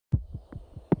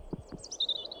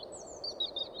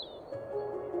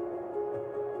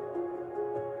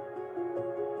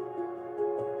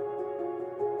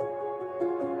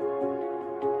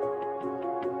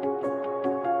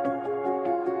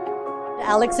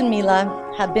Alex and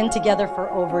Mila have been together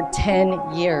for over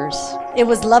 10 years. It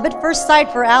was love at first sight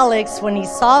for Alex when he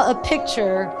saw a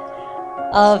picture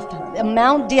of a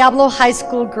Mount Diablo High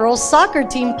School girls soccer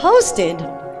team posted.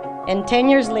 And 10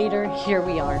 years later, here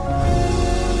we are.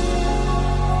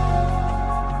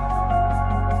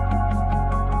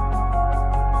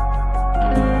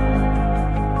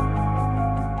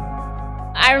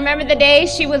 I remember the day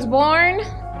she was born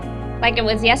like it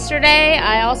was yesterday.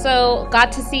 I also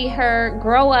got to see her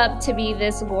grow up to be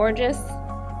this gorgeous,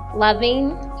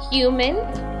 loving human.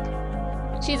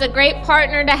 She's a great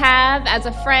partner to have as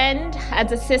a friend,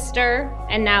 as a sister,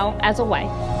 and now as a wife.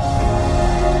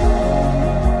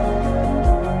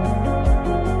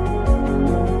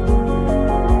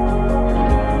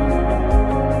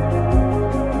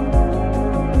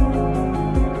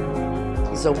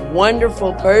 He's a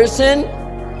wonderful person.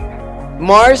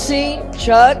 Marcy,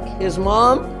 Chuck, his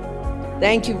mom,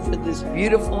 thank you for this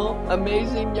beautiful,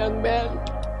 amazing young man.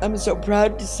 I'm so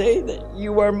proud to say that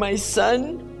you are my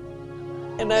son,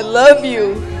 and I love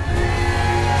you.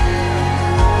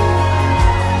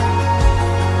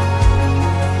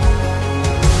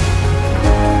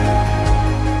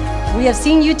 We have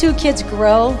seen you two kids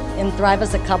grow and thrive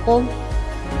as a couple.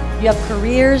 You have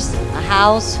careers, a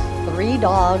house, 3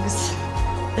 dogs,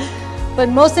 but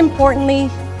most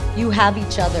importantly, you have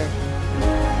each other.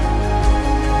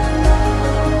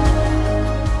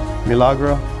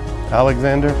 Milagro,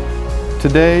 Alexander,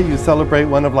 today you celebrate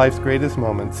one of life's greatest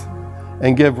moments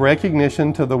and give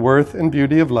recognition to the worth and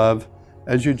beauty of love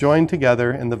as you join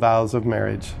together in the vows of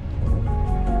marriage.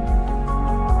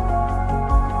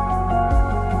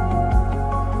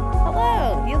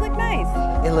 Hello, you look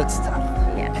nice. It looks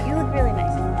tough. Yeah, you look really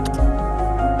nice.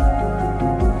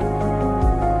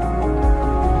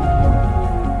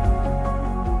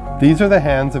 These are the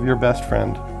hands of your best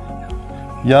friend,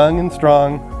 young and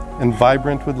strong and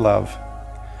vibrant with love,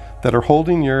 that are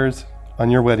holding yours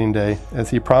on your wedding day as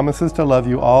he promises to love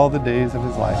you all the days of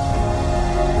his life.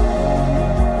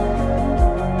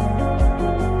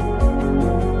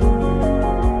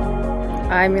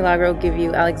 I, Milagro, give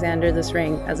you, Alexander, this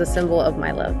ring as a symbol of my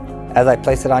love. As I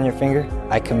place it on your finger,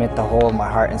 I commit the whole of my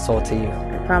heart and soul to you.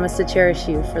 I promise to cherish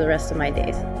you for the rest of my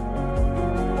days.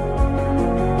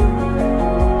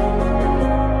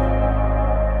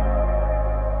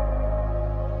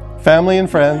 Family and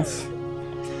friends,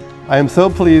 I am so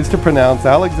pleased to pronounce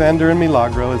Alexander and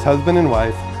Milagro as husband and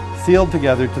wife, sealed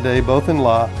together today both in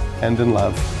law and in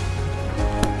love.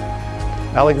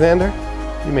 Alexander,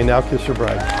 you may now kiss your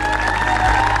bride.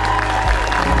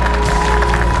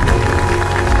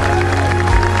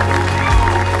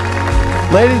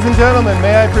 Ladies and gentlemen,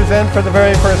 may I present for the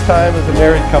very first time as a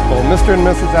married couple, Mr. and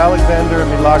Mrs. Alexander and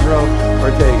Milagro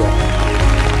Ortega.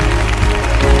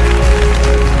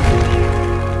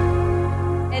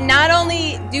 Not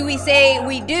only do we say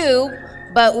we do,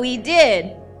 but we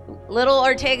did. Little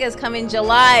Ortega's coming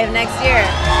July of next year.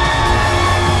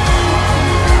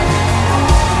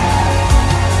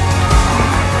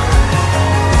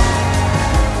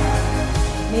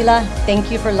 Mila,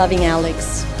 thank you for loving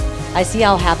Alex. I see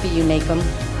how happy you make him.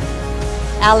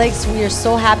 Alex, we are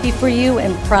so happy for you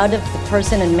and proud of the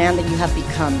person and man that you have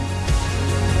become.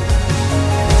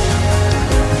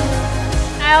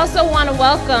 I also want to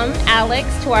welcome Alex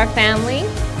to our family.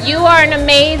 You are an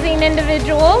amazing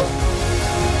individual.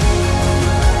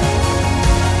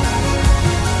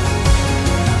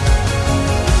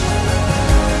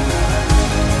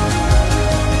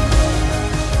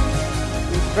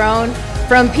 We've grown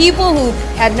from people who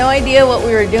had no idea what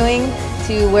we were doing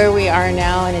to where we are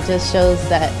now, and it just shows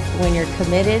that when you're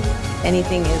committed,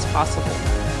 anything is possible.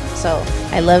 So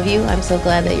I love you. I'm so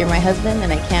glad that you're my husband,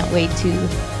 and I can't wait to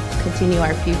continue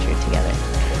our future together.